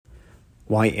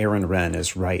Why Renn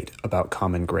is right about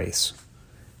common grace.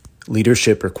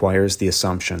 Leadership requires the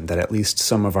assumption that at least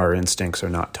some of our instincts are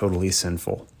not totally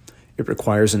sinful. It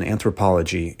requires an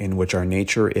anthropology in which our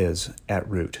nature is, at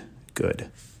root, good.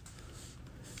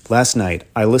 Last night,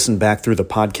 I listened back through the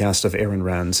podcast of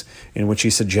Renn's in which he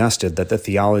suggested that the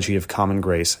theology of common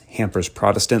grace hampers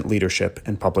Protestant leadership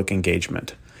and public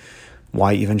engagement.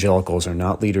 Why evangelicals are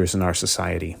not leaders in our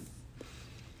society.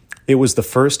 It was the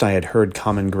first I had heard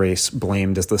common grace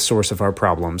blamed as the source of our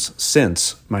problems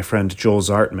since my friend Joel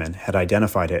Zartman had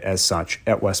identified it as such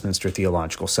at Westminster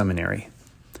Theological Seminary.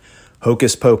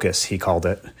 Hocus pocus, he called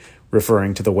it,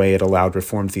 referring to the way it allowed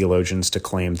Reformed theologians to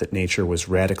claim that nature was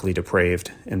radically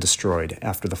depraved and destroyed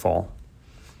after the fall.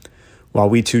 While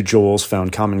we two Joels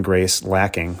found common grace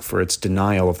lacking for its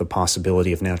denial of the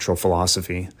possibility of natural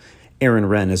philosophy,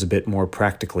 Renn is a bit more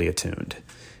practically attuned.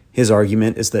 His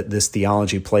argument is that this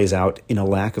theology plays out in a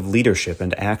lack of leadership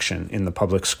and action in the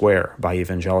public square by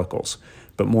evangelicals,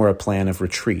 but more a plan of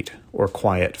retreat or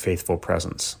quiet, faithful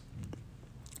presence.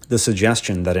 The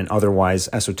suggestion that an otherwise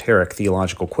esoteric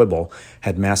theological quibble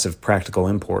had massive practical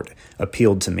import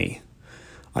appealed to me.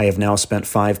 I have now spent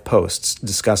 5 posts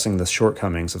discussing the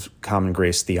shortcomings of common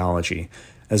grace theology,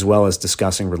 as well as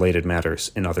discussing related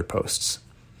matters in other posts.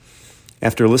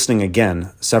 After listening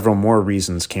again, several more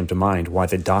reasons came to mind why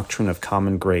the doctrine of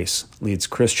common grace leads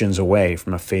Christians away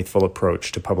from a faithful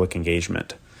approach to public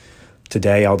engagement.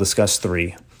 Today I'll discuss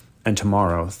 3, and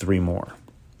tomorrow 3 more.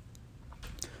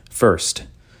 First,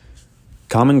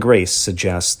 common grace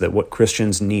suggests that what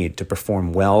Christians need to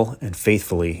perform well and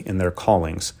faithfully in their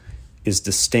callings is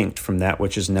distinct from that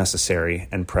which is necessary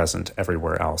and present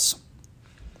everywhere else.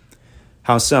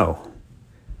 How so?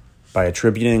 By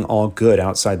attributing all good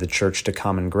outside the church to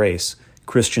common grace,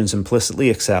 Christians implicitly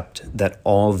accept that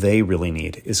all they really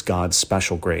need is God's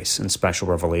special grace and special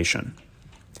revelation.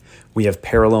 We have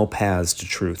parallel paths to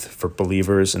truth for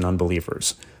believers and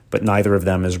unbelievers, but neither of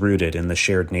them is rooted in the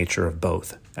shared nature of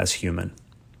both as human.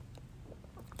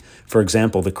 For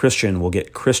example, the Christian will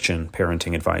get Christian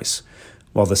parenting advice,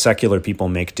 while the secular people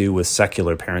make do with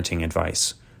secular parenting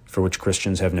advice, for which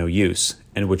Christians have no use,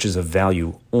 and which is of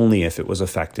value only if it was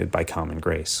affected by common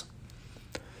grace.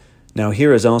 Now,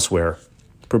 here as elsewhere,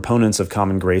 proponents of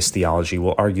common grace theology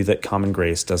will argue that common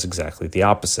grace does exactly the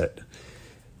opposite.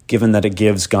 Given that it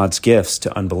gives God's gifts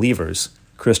to unbelievers,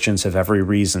 Christians have every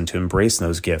reason to embrace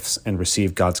those gifts and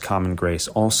receive God's common grace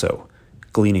also,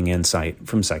 gleaning insight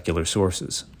from secular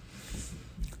sources.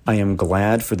 I am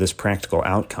glad for this practical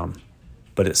outcome,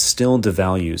 but it still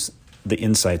devalues the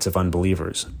insights of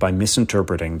unbelievers by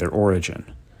misinterpreting their origin.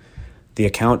 The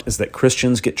account is that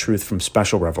Christians get truth from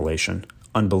special revelation,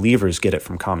 unbelievers get it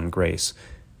from common grace,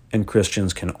 and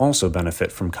Christians can also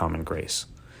benefit from common grace.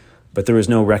 But there is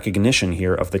no recognition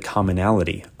here of the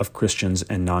commonality of Christians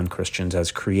and non-Christians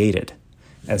as created,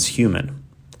 as human.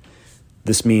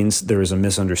 This means there is a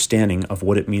misunderstanding of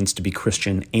what it means to be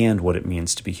Christian and what it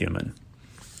means to be human.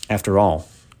 After all,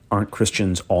 aren't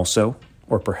Christians also,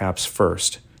 or perhaps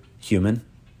first, human?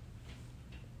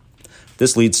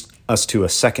 This leads us to a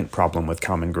second problem with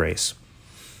common grace.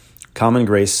 Common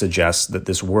grace suggests that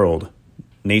this world,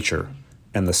 nature,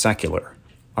 and the secular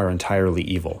are entirely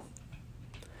evil.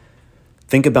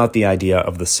 Think about the idea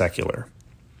of the secular.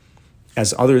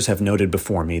 As others have noted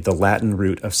before me, the Latin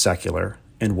root of secular,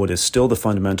 and what is still the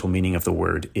fundamental meaning of the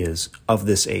word, is of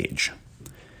this age.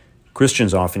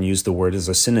 Christians often use the word as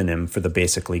a synonym for the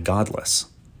basically godless.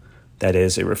 That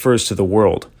is, it refers to the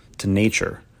world, to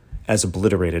nature, as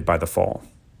obliterated by the fall.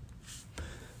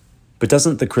 But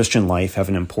doesn't the Christian life have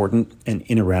an important and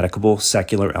ineradicable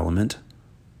secular element?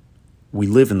 We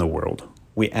live in the world.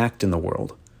 We act in the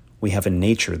world. We have a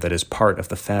nature that is part of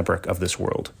the fabric of this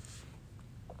world.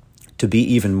 To be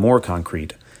even more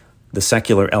concrete, the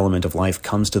secular element of life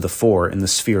comes to the fore in the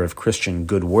sphere of Christian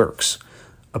good works,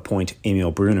 a point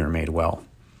Emil Brunner made well.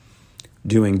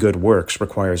 Doing good works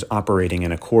requires operating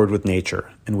in accord with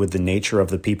nature and with the nature of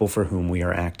the people for whom we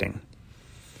are acting.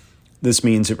 This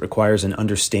means it requires an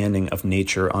understanding of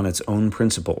nature on its own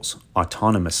principles,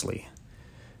 autonomously.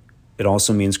 It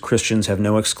also means Christians have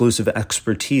no exclusive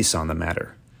expertise on the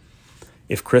matter.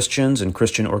 If Christians and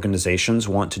Christian organizations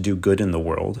want to do good in the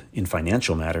world, in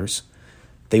financial matters,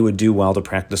 they would do well to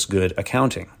practice good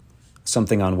accounting,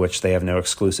 something on which they have no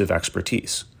exclusive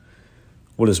expertise.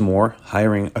 What is more,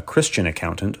 hiring a Christian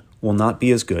accountant will not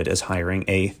be as good as hiring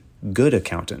a good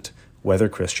accountant, whether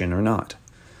Christian or not.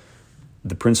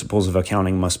 The principles of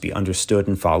accounting must be understood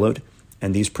and followed,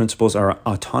 and these principles are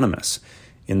autonomous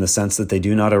in the sense that they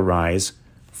do not arise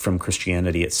from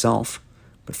Christianity itself,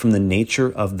 but from the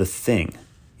nature of the thing,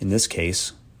 in this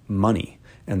case, money,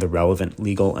 and the relevant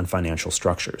legal and financial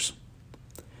structures.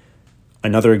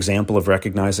 Another example of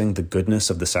recognizing the goodness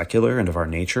of the secular and of our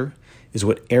nature is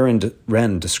what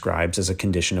Renn describes as a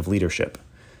condition of leadership.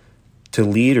 To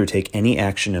lead or take any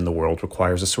action in the world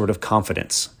requires a sort of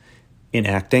confidence. In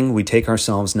acting, we take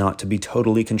ourselves not to be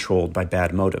totally controlled by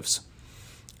bad motives.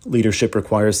 Leadership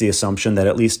requires the assumption that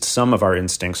at least some of our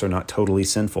instincts are not totally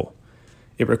sinful.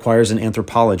 It requires an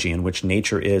anthropology in which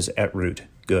nature is, at root,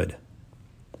 good.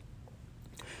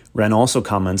 Renn also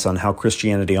comments on how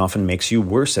Christianity often makes you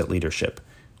worse at leadership,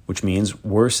 which means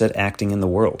worse at acting in the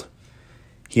world.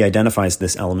 He identifies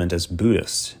this element as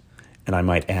Buddhist, and I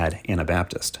might add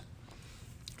Anabaptist.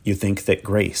 You think that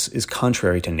grace is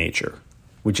contrary to nature,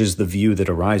 which is the view that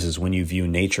arises when you view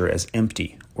nature as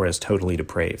empty or as totally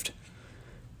depraved.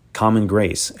 Common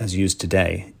grace, as used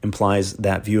today, implies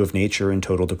that view of nature in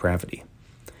total depravity.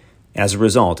 As a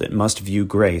result, it must view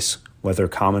grace, whether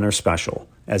common or special,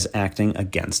 as acting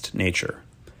against nature.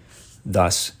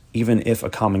 Thus, even if a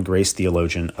common grace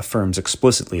theologian affirms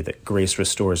explicitly that grace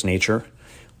restores nature,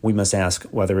 we must ask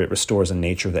whether it restores a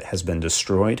nature that has been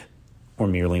destroyed or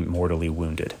merely mortally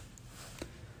wounded.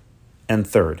 And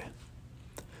third,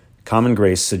 common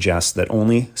grace suggests that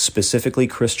only specifically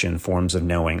Christian forms of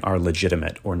knowing are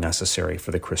legitimate or necessary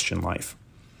for the Christian life.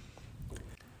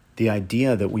 The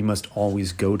idea that we must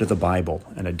always go to the Bible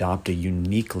and adopt a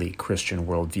uniquely Christian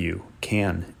worldview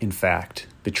can, in fact,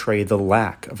 betray the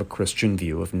lack of a Christian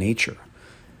view of nature.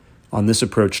 On this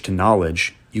approach to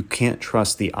knowledge, you can't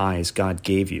trust the eyes God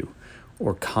gave you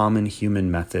or common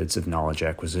human methods of knowledge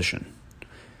acquisition.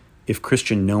 If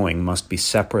Christian knowing must be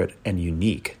separate and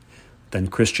unique, then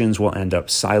Christians will end up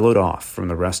siloed off from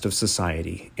the rest of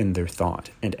society in their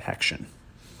thought and action.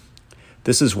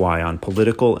 This is why on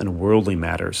political and worldly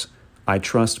matters, I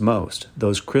trust most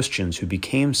those Christians who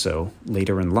became so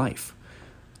later in life,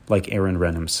 like Aaron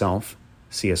Renn himself,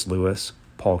 C.S. Lewis,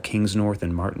 Paul Kingsnorth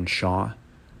and Martin Shaw,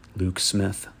 Luke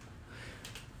Smith.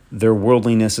 Their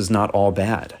worldliness is not all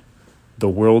bad. The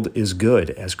world is good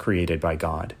as created by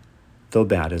God, though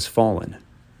bad as fallen.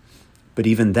 But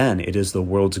even then, it is the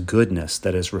world's goodness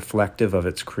that is reflective of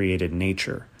its created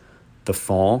nature. The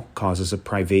fall causes a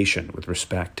privation with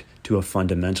respect to a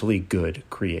fundamentally good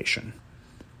creation.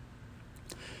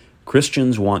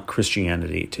 Christians want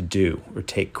Christianity to do or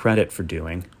take credit for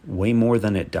doing way more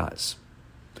than it does.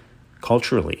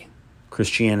 Culturally,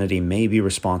 Christianity may be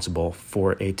responsible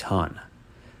for a ton,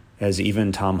 as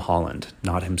even Tom Holland,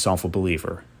 not himself a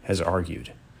believer, has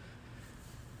argued.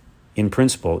 In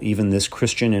principle, even this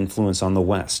Christian influence on the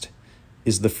West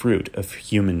is the fruit of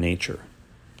human nature,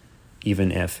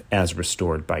 even if as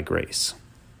restored by grace.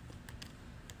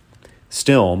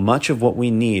 Still, much of what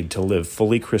we need to live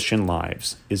fully Christian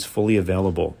lives is fully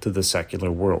available to the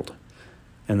secular world,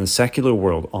 and the secular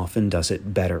world often does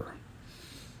it better.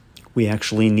 We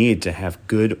actually need to have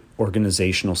good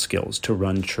organizational skills to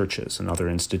run churches and other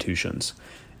institutions,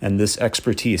 and this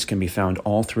expertise can be found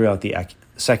all throughout the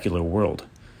secular world.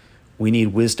 We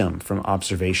need wisdom from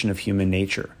observation of human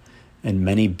nature, and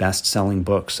many best-selling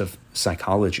books of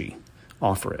psychology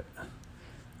offer it.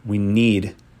 We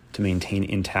need to maintain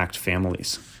intact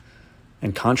families.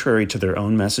 And contrary to their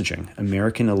own messaging,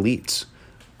 American elites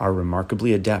are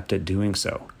remarkably adept at doing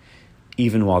so,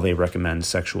 even while they recommend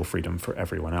sexual freedom for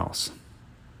everyone else.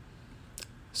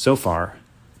 So far,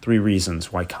 3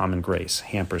 reasons why common grace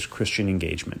hampers Christian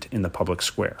engagement in the public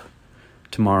square.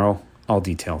 Tomorrow, I'll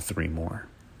detail 3 more.